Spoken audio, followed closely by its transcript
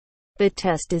The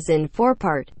test is in 4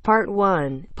 parts: Part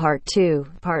 1, Part 2,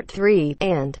 Part 3,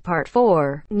 and Part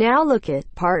 4. Now look at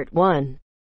Part 1.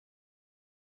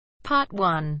 Part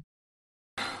 1.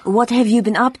 What have you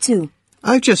been up to?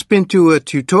 I've just been to a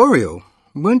tutorial.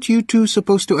 Weren't you two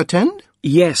supposed to attend?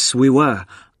 Yes, we were.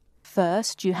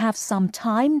 First, you have some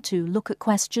time to look at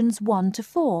questions 1 to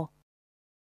 4.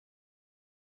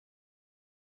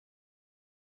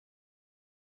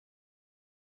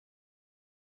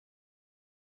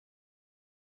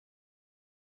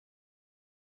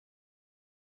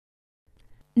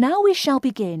 Now we shall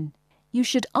begin. You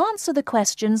should answer the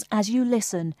questions as you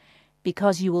listen,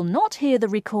 because you will not hear the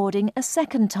recording a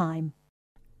second time.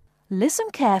 Listen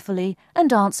carefully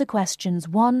and answer questions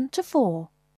 1 to 4.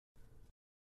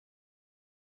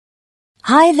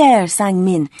 Hi there,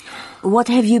 Sang-min. What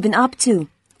have you been up to?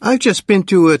 I've just been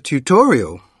to a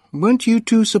tutorial. Weren't you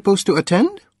two supposed to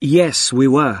attend? Yes, we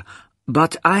were.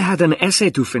 But I had an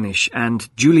essay to finish and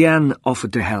Julianne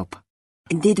offered to help.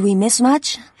 Did we miss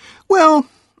much? Well,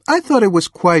 I thought it was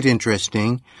quite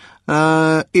interesting.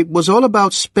 It was all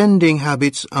about spending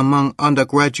habits among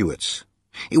undergraduates.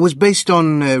 It was based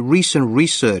on recent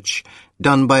research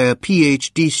done by a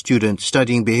PhD student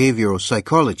studying behavioral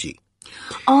psychology.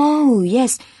 Oh,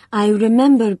 yes. I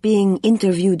remember being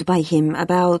interviewed by him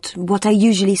about what I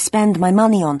usually spend my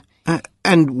money on.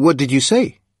 And what did you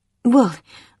say? Well,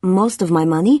 most of my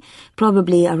money,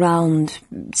 probably around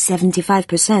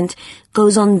 75%,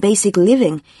 goes on basic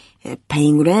living,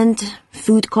 paying rent,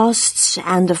 food costs,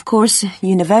 and of course,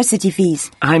 university fees.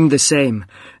 I'm the same,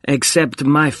 except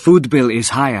my food bill is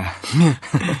higher.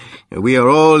 We are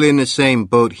all in the same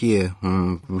boat here.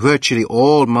 Virtually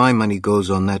all my money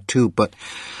goes on that too, but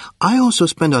I also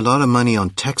spend a lot of money on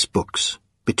textbooks,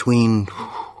 between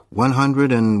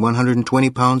 100 and 120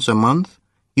 pounds a month,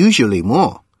 usually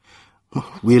more.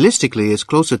 Realistically, it's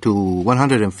closer to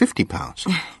 150 pounds.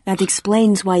 That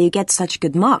explains why you get such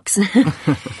good marks.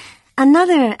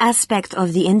 Another aspect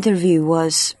of the interview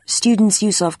was students'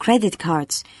 use of credit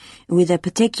cards, with a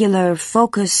particular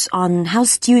focus on how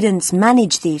students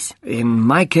manage these. In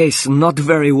my case, not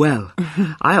very well.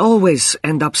 I always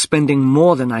end up spending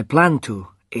more than I plan to.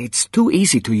 It's too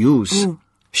easy to use.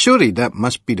 Surely that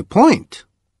must be the point,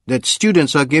 that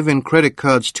students are given credit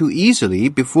cards too easily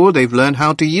before they've learned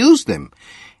how to use them.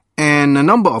 And the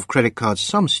number of credit cards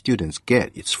some students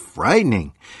get, it's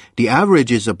frightening. The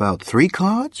average is about 3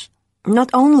 cards.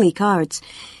 Not only cards.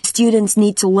 Students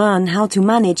need to learn how to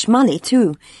manage money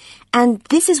too. And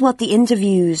this is what the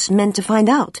interviews meant to find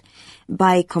out.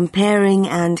 By comparing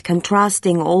and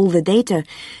contrasting all the data,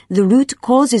 the root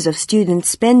causes of student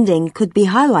spending could be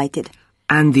highlighted.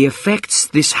 And the effects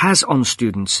this has on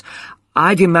students,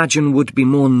 I'd imagine, would be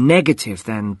more negative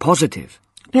than positive.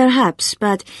 Perhaps,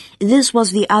 but this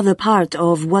was the other part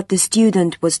of what the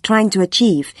student was trying to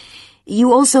achieve.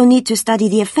 You also need to study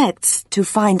the effects to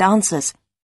find answers.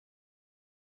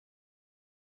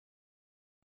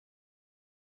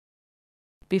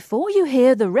 Before you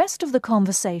hear the rest of the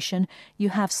conversation, you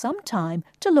have some time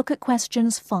to look at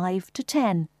questions 5 to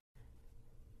 10.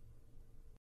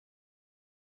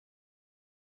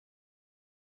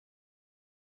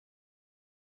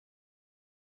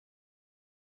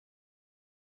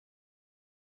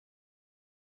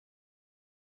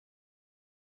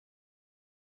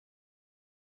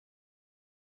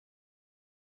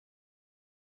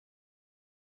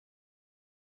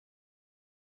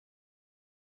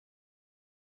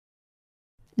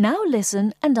 Now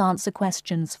listen and answer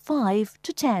questions 5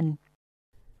 to 10.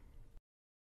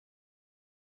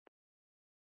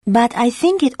 But I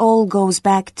think it all goes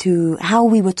back to how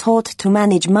we were taught to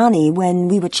manage money when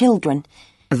we were children.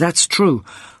 That's true.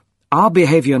 Our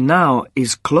behavior now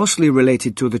is closely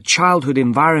related to the childhood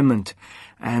environment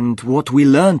and what we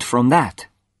learned from that.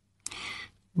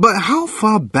 But how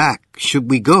far back should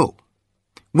we go?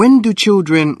 When do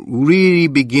children really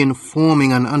begin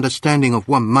forming an understanding of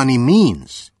what money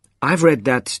means? I've read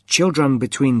that children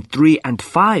between 3 and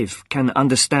 5 can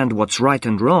understand what's right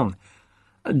and wrong.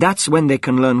 That's when they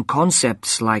can learn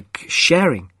concepts like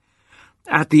sharing.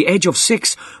 At the age of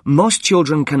 6, most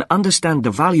children can understand the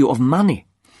value of money.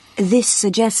 This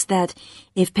suggests that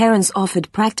if parents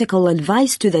offered practical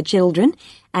advice to their children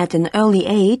at an early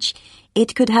age,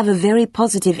 it could have a very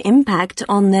positive impact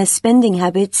on their spending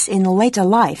habits in later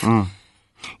life.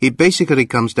 It basically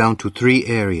comes down to 3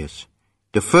 areas.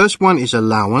 The first one is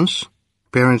allowance,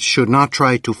 Parents should not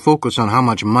try to focus on how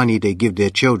much money they give their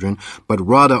children, but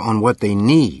rather on what they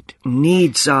need.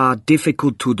 Needs are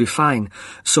difficult to define,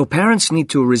 so parents need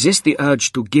to resist the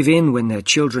urge to give in when their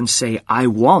children say, I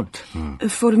want.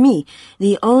 For me,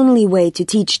 the only way to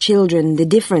teach children the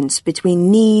difference between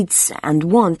needs and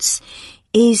wants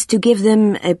is to give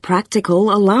them a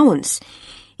practical allowance.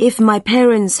 If my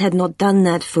parents had not done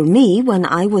that for me when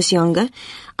I was younger,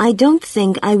 I don't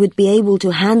think I would be able to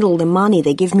handle the money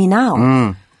they give me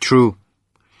now. True.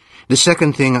 The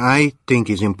second thing I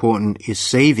think is important is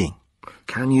saving.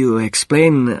 Can you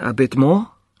explain a bit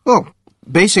more? Well,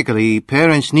 basically,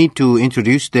 parents need to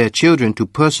introduce their children to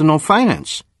personal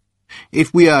finance.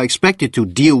 If we are expected to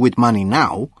deal with money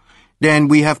now, then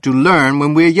we have to learn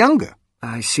when we're younger.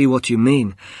 I see what you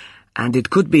mean. And it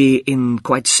could be in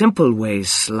quite simple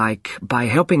ways, like by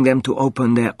helping them to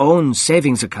open their own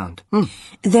savings account.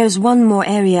 There's one more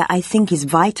area I think is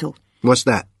vital. What's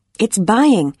that? It's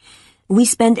buying. We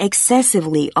spend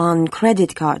excessively on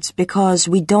credit cards because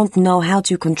we don't know how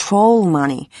to control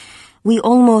money. We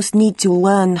almost need to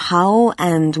learn how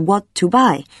and what to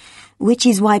buy, which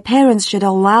is why parents should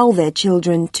allow their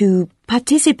children to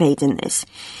participate in this.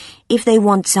 If they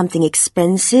want something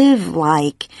expensive,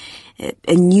 like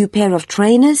a new pair of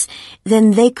trainers,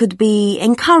 then they could be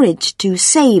encouraged to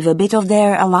save a bit of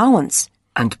their allowance.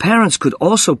 And parents could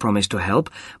also promise to help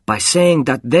by saying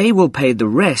that they will pay the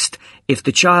rest if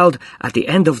the child, at the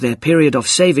end of their period of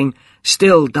saving,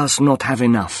 still does not have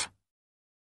enough.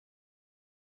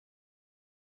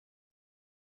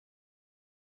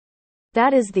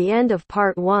 That is the end of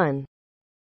part 1.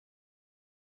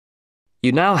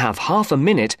 You now have half a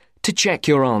minute to check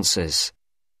your answers.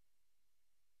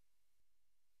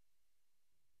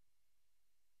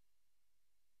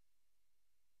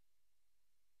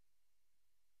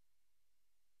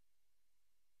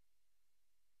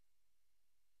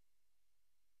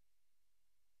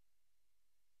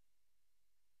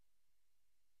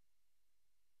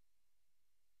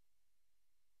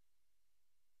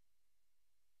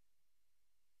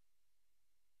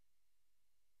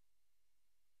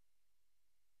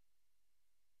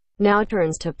 Now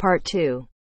turns to part 2.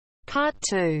 Part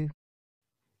 2.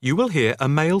 You will hear a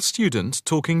male student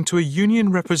talking to a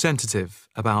union representative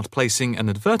about placing an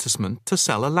advertisement to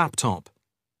sell a laptop.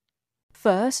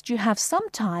 First, you have some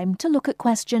time to look at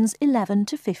questions 11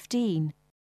 to 15.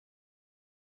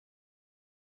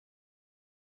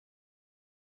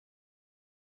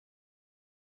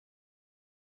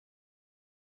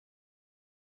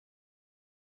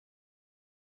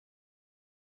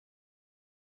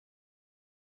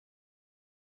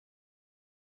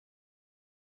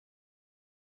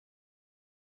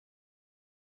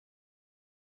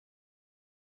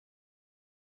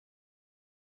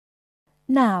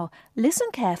 Now, listen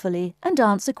carefully and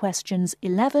answer questions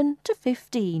 11 to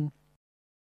 15.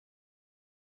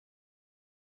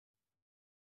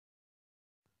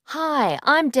 Hi,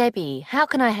 I'm Debbie. How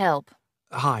can I help?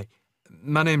 Hi,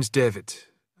 my name's David.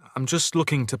 I'm just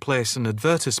looking to place an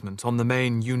advertisement on the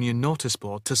main union notice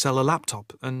board to sell a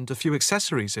laptop and a few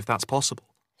accessories if that's possible.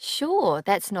 Sure,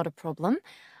 that's not a problem.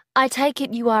 I take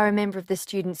it you are a member of the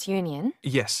Students' Union?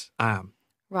 Yes, I am.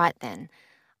 Right then.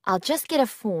 I'll just get a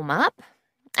form up.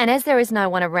 And as there is no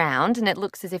one around and it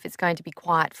looks as if it's going to be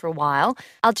quiet for a while,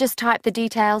 I'll just type the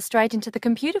details straight into the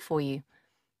computer for you.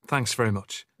 Thanks very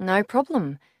much. No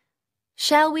problem.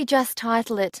 Shall we just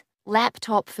title it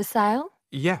Laptop for Sale?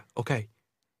 Yeah, okay.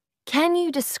 Can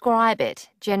you describe it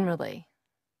generally?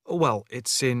 Well,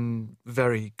 it's in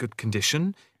very good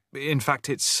condition. In fact,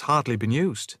 it's hardly been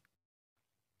used.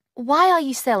 Why are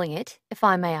you selling it, if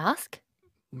I may ask?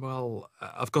 Well,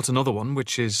 I've got another one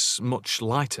which is much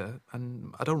lighter,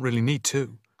 and I don't really need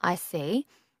two. I see.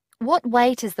 What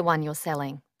weight is the one you're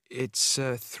selling? It's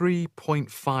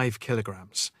 3.5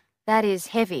 kilograms. That is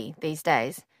heavy these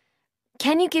days.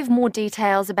 Can you give more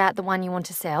details about the one you want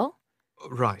to sell?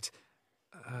 Right.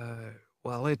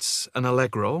 Well, it's an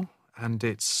Allegro, and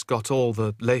it's got all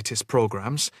the latest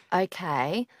programs.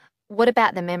 Okay. What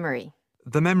about the memory?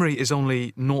 The memory is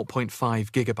only 0.5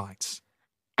 gigabytes.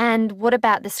 And what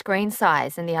about the screen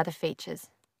size and the other features?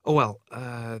 Oh, well,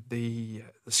 the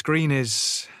screen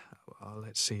is,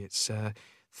 let's see, it's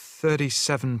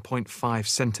 37.5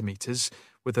 centimetres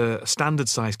with a standard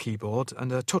size keyboard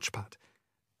and a touchpad.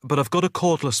 But I've got a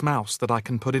cordless mouse that I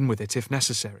can put in with it if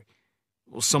necessary.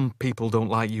 Well, some people don't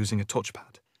like using a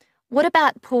touchpad. What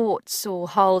about ports or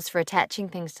holes for attaching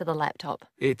things to the laptop?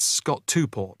 It's got 2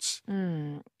 ports.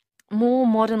 More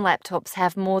modern laptops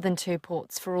have more than 2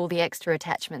 ports for all the extra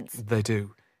attachments. They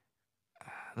do.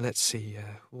 Let's see,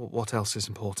 what else is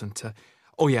important?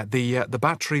 Oh yeah, the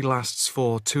battery lasts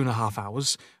for 2.5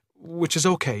 hours, which is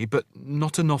okay, but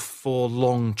not enough for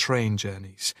long train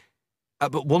journeys.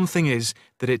 But one thing is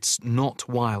that it's not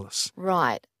wireless.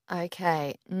 Right,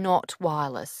 okay, not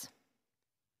wireless.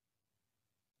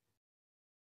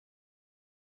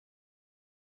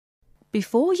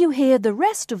 Before you hear the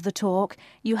rest of the talk,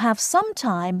 you have some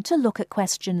time to look at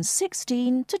questions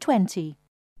 16 to 20.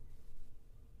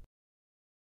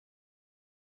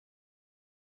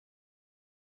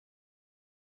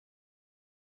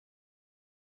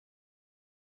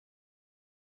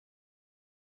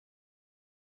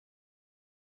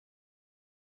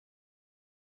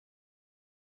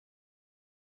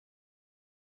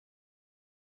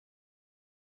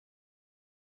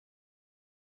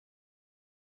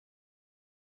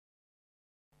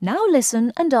 Now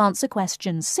listen and answer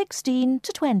questions 16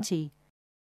 to 20.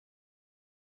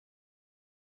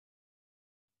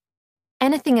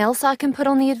 Anything else I can put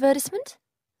on the advertisement?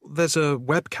 There's a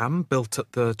webcam built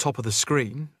at the top of the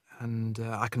screen, and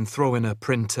I can throw in a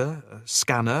printer, a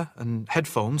scanner, and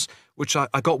headphones, which I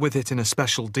got with it in a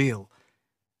special deal.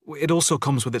 It also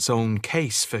comes with its own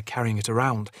case for carrying it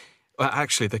around.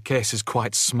 Actually, the case is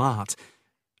quite smart.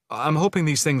 I'm hoping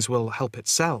these things will help it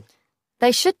sell.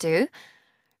 They should do.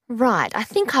 Right, I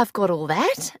think I've got all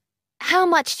that. How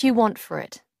much do you want for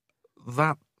it?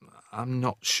 That I'm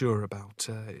not sure about.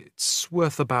 It's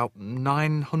worth about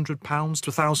 £900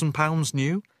 to £1,000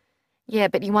 new. Yeah,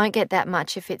 but you won't get that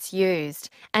much if it's used,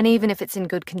 and even if it's in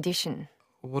good condition.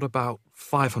 What about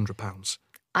 £500?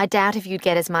 I doubt if you'd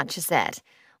get as much as that.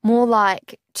 More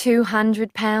like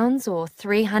 £200 or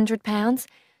 £300.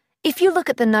 If you look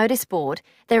at the notice board,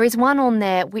 there is one on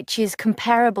there which is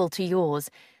comparable to yours,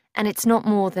 and it's not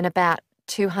more than about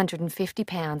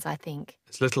 £250, I think.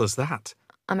 As little as that?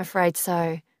 I'm afraid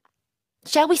so.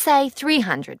 Shall we say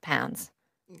 £300?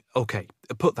 OK,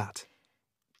 put that.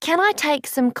 Can I take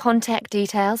some contact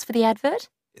details for the advert?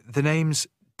 The name's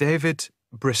David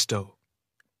Bristow.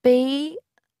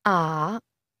 BRISTOW.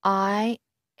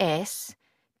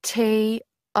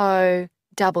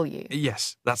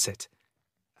 Yes, that's it.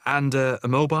 And a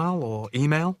mobile or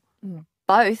email?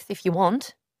 Both, if you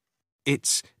want.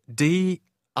 It's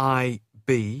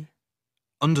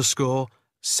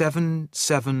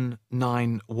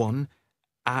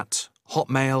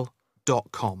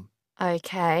DIB7791@hotmail.com.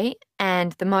 OK,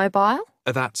 and the mobile?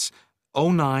 That's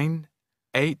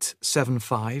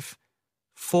 09875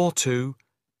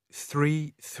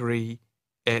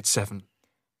 423387.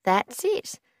 That's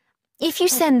it. If you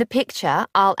send the picture,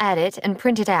 I'll add it and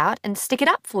print it out and stick it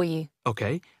up for you.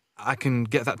 OK, I can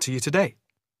get that to you today.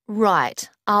 Right,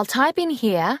 I'll type in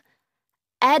here,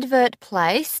 advert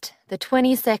placed the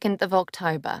 22nd of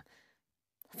October.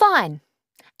 Fine.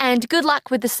 And good luck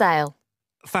with the sale.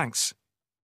 Thanks.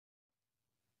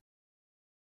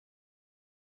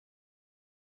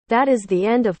 That is the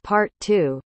end of part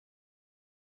 2.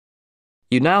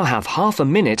 You now have half a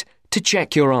minute to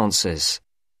check your answers.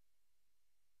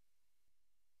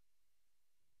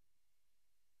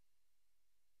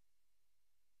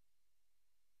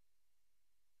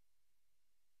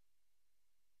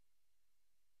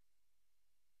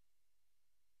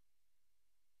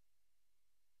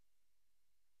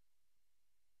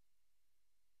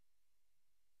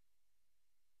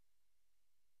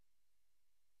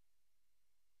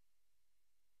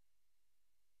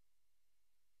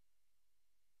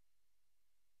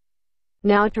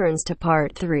 Now turns to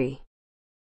part 3.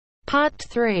 Part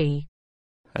 3.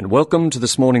 And welcome to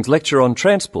this morning's lecture on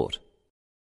transport.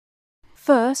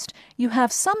 First, you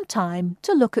have some time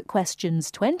to look at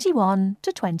questions 21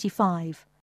 to 25.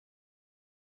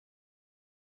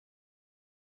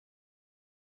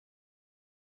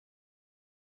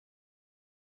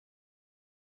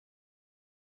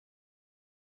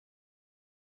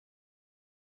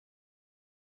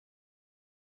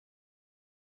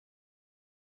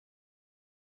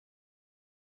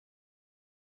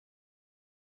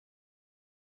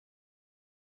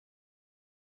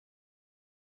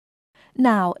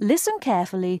 Now, listen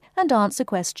carefully and answer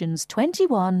questions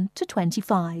 21 to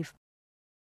 25.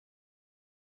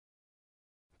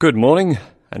 Good morning,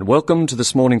 and welcome to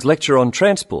this morning's lecture on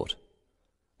transport.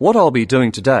 What I'll be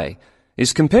doing today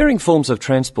is comparing forms of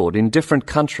transport in different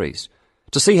countries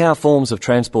to see how forms of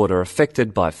transport are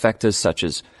affected by factors such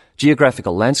as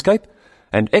geographical landscape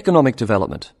and economic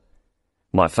development.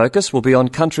 My focus will be on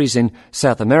countries in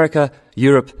South America,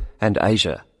 Europe, and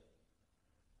Asia.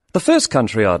 The first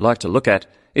country I'd like to look at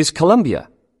is Colombia,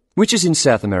 which is in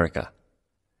South America.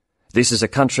 This is a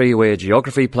country where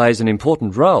geography plays an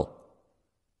important role.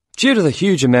 Due to the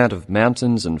huge amount of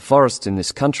mountains and forests in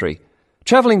this country,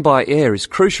 travelling by air is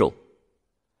crucial.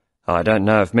 I don't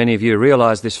know if many of you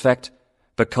realise this fact,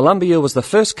 but Colombia was the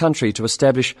first country to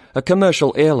establish a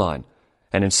commercial airline,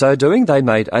 and in so doing they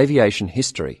made aviation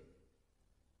history.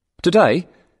 Today,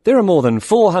 there are more than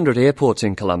 400 airports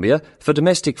in Colombia for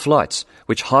domestic flights,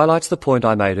 which highlights the point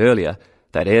I made earlier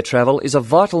that air travel is a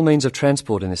vital means of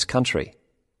transport in this country.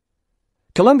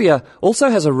 Colombia also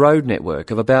has a road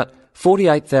network of about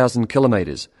 48,000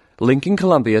 kilometres, linking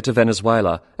Colombia to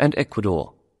Venezuela and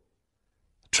Ecuador.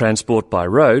 Transport by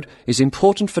road is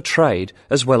important for trade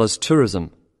as well as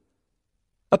tourism.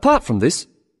 Apart from this,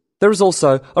 there is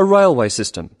also a railway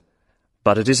system,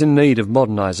 but it is in need of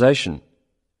modernisation.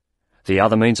 The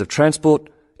other means of transport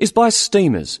is by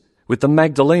steamers, with the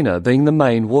Magdalena being the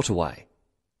main waterway.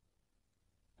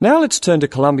 Now let's turn to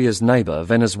Colombia's neighbour,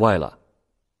 Venezuela.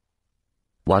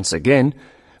 Once again,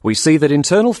 we see that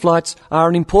internal flights are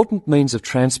an important means of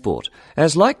transport,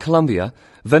 as like Colombia,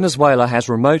 Venezuela has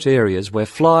remote areas where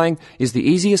flying is the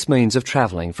easiest means of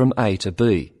travelling from A to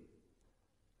B.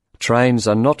 Trains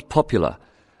are not popular,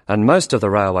 and most of the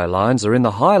railway lines are in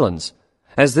the highlands,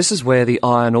 as this is where the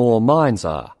iron ore mines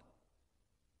are.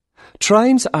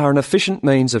 Trains are an efficient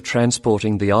means of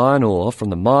transporting the iron ore from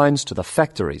the mines to the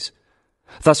factories.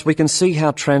 Thus we can see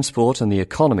how transport and the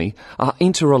economy are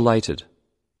interrelated.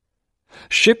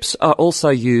 Ships are also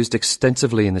used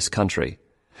extensively in this country,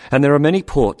 and there are many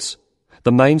ports,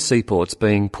 the main seaports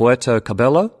being Puerto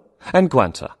Cabello and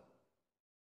Guanta.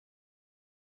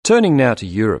 Turning now to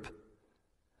Europe.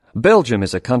 Belgium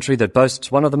is a country that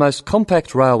boasts one of the most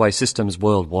compact railway systems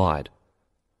worldwide.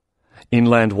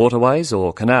 Inland waterways,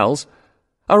 or canals,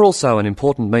 are also an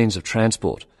important means of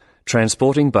transport,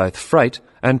 transporting both freight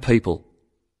and people.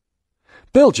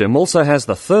 Belgium also has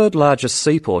the third largest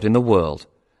seaport in the world,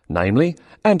 namely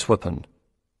Antwerpen.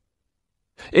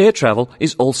 Air travel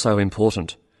is also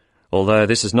important, although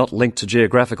this is not linked to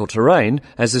geographical terrain,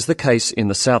 as is the case in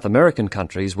the South American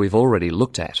countries we've already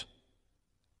looked at.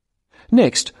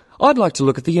 Next, I'd like to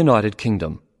look at the United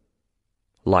Kingdom.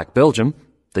 Like Belgium,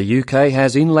 the UK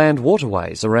has inland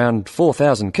waterways around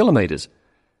 4,000 kilometres,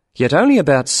 yet only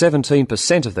about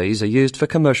 17% of these are used for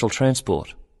commercial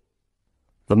transport.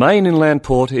 The main inland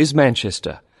port is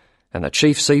Manchester, and the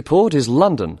chief seaport is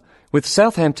London, with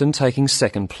Southampton taking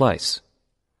second place.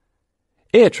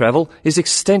 Air travel is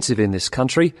extensive in this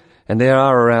country, and there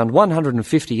are around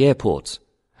 150 airports,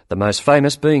 the most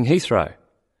famous being Heathrow.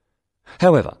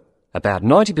 However, about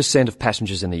 90% of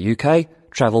passengers in the UK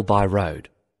travel by road.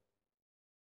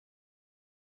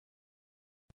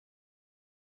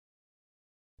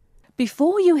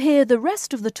 Before you hear the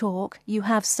rest of the talk, you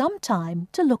have some time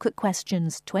to look at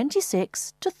questions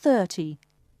 26 to 30.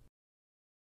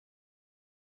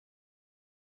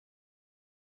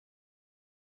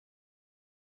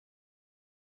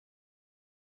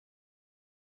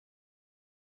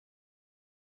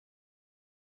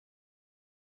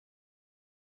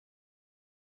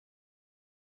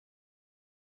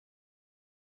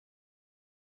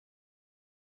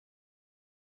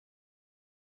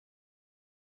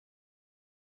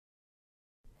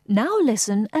 Now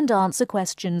listen and answer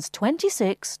questions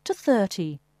 26 to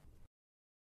 30.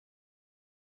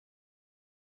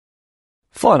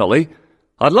 Finally,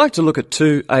 I'd like to look at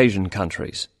two Asian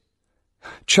countries.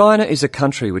 China is a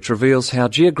country which reveals how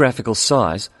geographical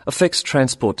size affects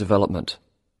transport development.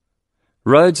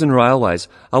 Roads and railways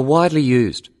are widely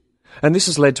used, and this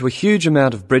has led to a huge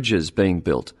amount of bridges being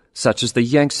built, such as the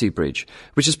Yangtze Bridge,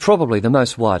 which is probably the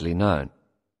most widely known.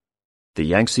 The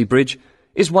Yangtze Bridge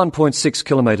is 1.6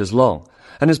 kilometres long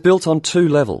and is built on two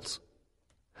levels.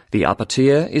 The upper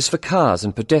tier is for cars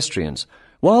and pedestrians,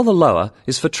 while the lower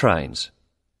is for trains.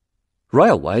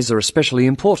 Railways are especially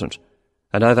important,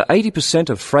 and over 80%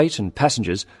 of freight and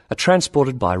passengers are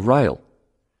transported by rail.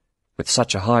 With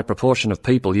such a high proportion of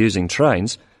people using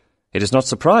trains, it is not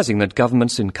surprising that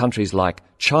governments in countries like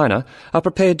China are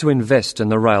prepared to invest in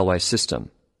the railway system.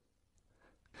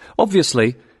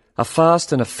 Obviously, a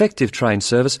fast and effective train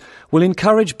service will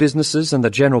encourage businesses and the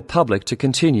general public to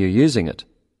continue using it.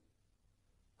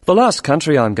 The last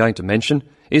country I'm going to mention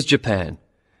is Japan,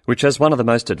 which has one of the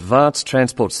most advanced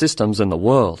transport systems in the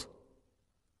world.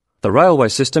 The railway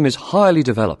system is highly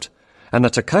developed, and the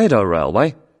Tokaido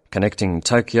Railway, connecting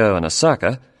Tokyo and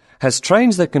Osaka, has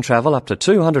trains that can travel up to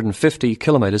 250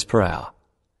 kilometres per hour.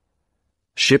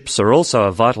 Ships are also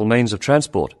a vital means of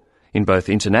transport in both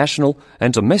international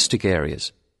and domestic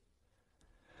areas.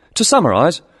 To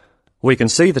summarise, we can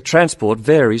see that transport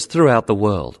varies throughout the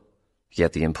world,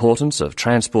 yet the importance of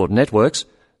transport networks,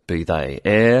 be they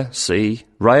air, sea,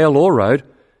 rail or road,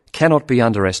 cannot be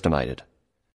underestimated.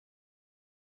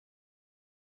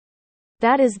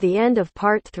 That is the end of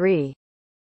part 3.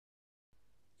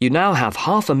 You now have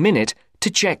half a minute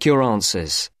to check your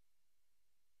answers.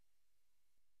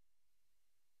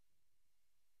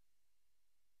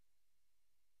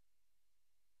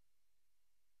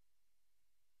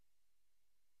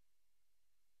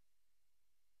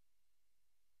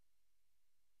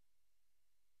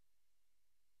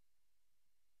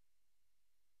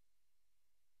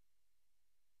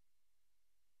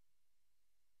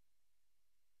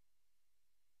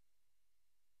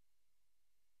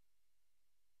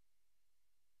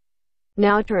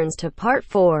 Now turns to Part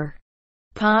 4.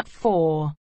 Part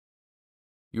 4.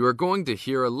 You are going to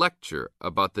hear a lecture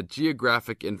about the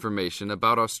geographic information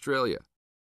about Australia.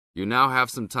 You now have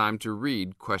some time to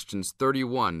read questions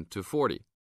 31 to 40.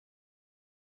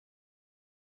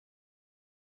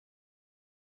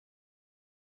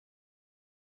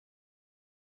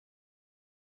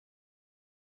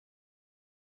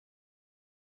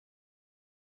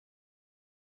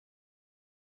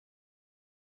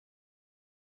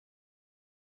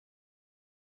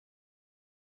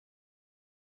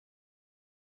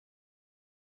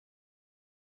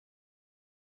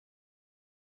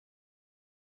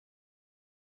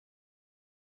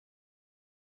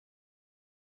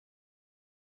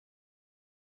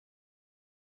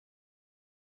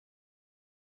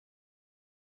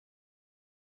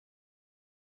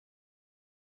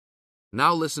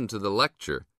 Now listen to the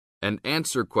lecture and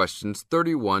answer questions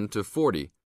 31 to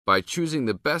 40 by choosing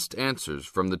the best answers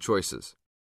from the choices.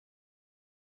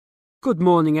 Good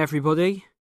morning, everybody.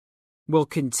 We'll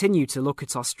continue to look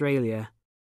at Australia,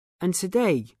 and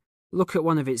today look at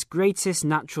one of its greatest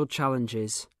natural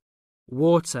challenges,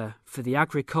 water for the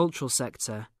agricultural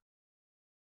sector.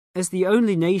 As the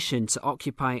only nation to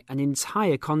occupy an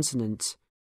entire continent,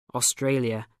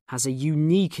 Australia has a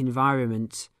unique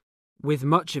environment, with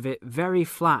much of it very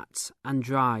flat and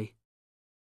dry.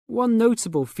 One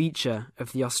notable feature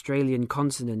of the Australian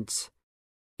continent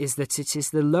is that it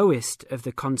is the lowest of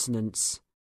the continents.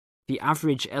 The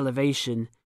average elevation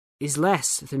is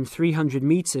less than 300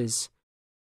 metres,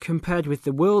 compared with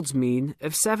the world's mean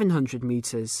of 700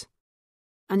 metres,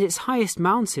 and its highest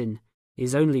mountain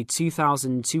is only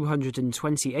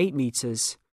 2,228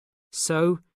 metres,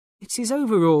 so it is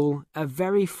overall a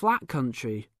very flat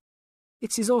country.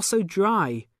 It is also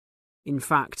dry. In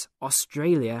fact,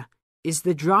 Australia is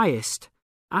the driest,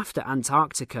 after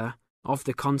Antarctica, of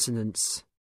the continents.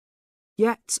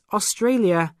 Yet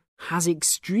Australia has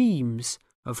extremes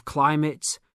of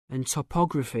climate and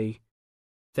topography.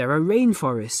 There are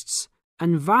rainforests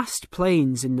and vast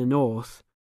plains in the north,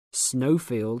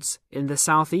 snowfields in the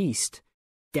southeast,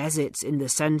 deserts in the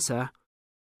centre,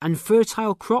 and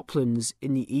fertile croplands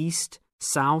in the east,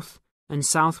 south, and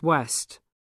southwest.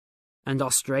 And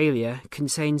Australia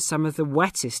contains some of the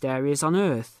wettest areas on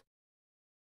Earth.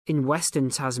 In western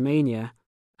Tasmania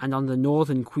and on the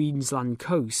northern Queensland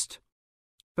coast,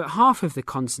 but half of the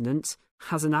continent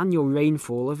has an annual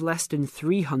rainfall of less than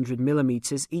 300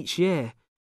 millimetres each year,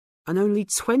 and only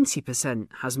 20%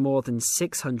 has more than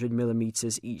 600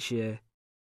 millimetres each year.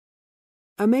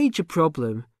 A major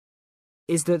problem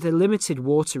is that the limited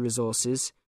water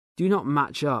resources do not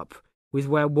match up with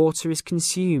where water is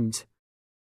consumed.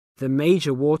 The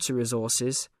major water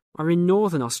resources are in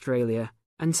northern Australia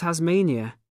and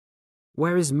Tasmania,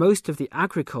 whereas most of the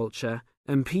agriculture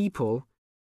and people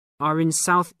are in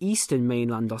southeastern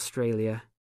mainland Australia.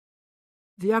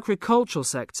 The agricultural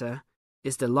sector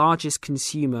is the largest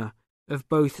consumer of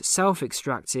both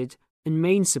self-extracted and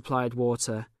main-supplied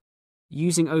water,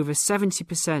 using over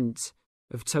 70%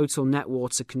 of total net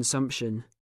water consumption.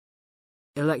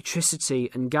 Electricity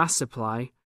and gas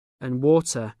supply and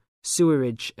water,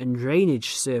 sewerage and drainage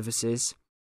services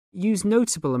use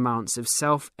notable amounts of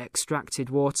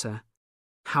self-extracted water.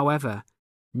 However,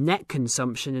 net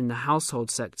consumption in the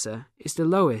household sector is the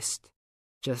lowest,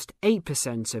 just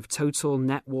 8% of total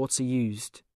net water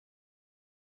used.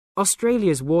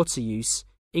 Australia's water use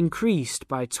increased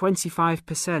by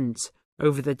 25%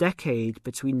 over the decade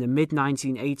between the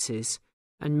mid-1980s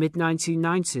and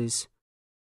mid-1990s.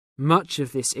 Much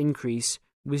of this increase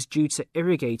was due to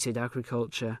irrigated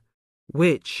agriculture,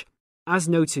 which, as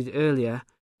noted earlier,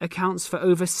 accounts for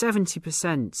over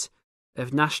 70%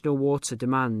 of national water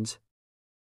demand.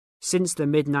 Since the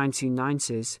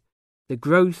mid-1990s, the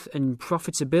growth and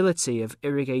profitability of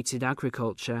irrigated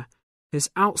agriculture has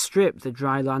outstripped the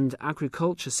dryland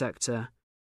agriculture sector.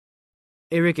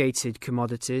 Irrigated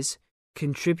commodities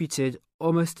contributed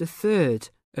almost a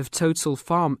third of total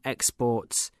farm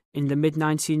exports in the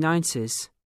mid-1990s.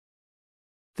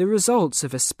 The results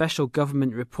of a special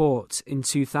government report in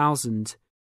 2000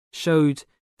 showed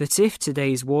that if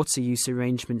today's water use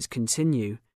arrangements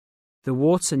continue, the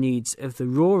water needs of the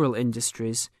rural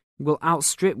industries will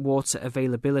outstrip water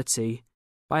availability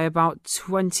by about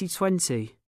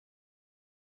 2020.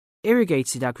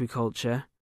 Irrigated agriculture,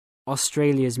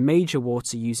 Australia's major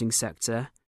water-using sector,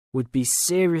 would be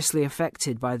seriously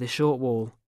affected by the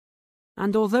shortfall.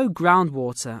 And although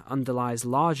groundwater underlies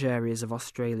large areas of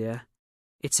Australia,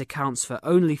 it accounts for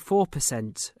only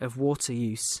 4% of water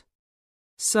use.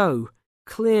 So,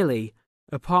 clearly,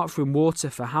 apart from water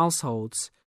for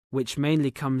households, which mainly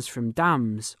comes from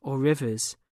dams or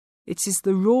rivers, It is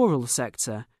the rural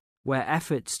sector where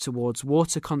efforts towards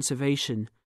water conservation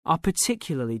are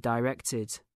particularly directed.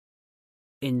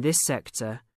 In this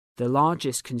sector, the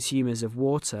largest consumers of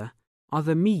water are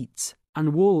the meat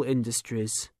and wool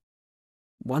industries.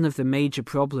 One of the major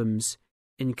problems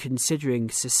in considering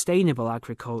sustainable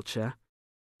agriculture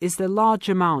is the large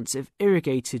amounts of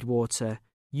irrigated water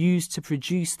used to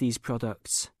produce these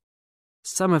products.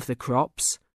 Some of the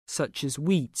crops, such as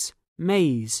wheat,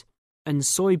 maize, and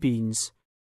soybeans,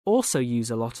 also use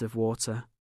a lot of water.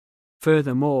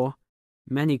 Furthermore,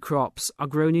 many crops are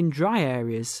grown in dry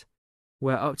areas,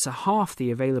 where up to half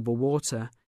the available water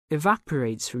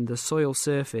evaporates from the soil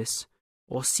surface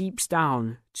or seeps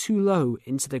down too low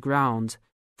into the ground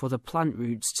for the plant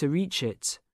roots to reach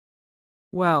it.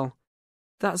 Well,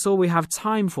 that's all we have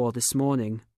time for this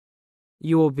morning.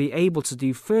 You will be able to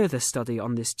do further study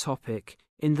on this topic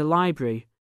in the library,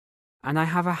 and I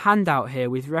have a handout here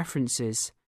with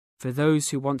references for those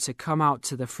who want to come out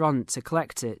to the front to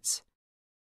collect it.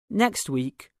 Next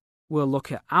week, we'll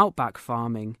look at outback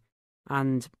farming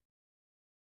and...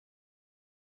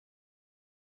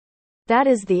 That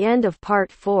is the end of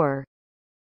part 4.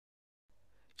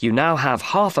 You now have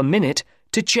half a minute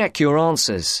to check your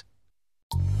answers.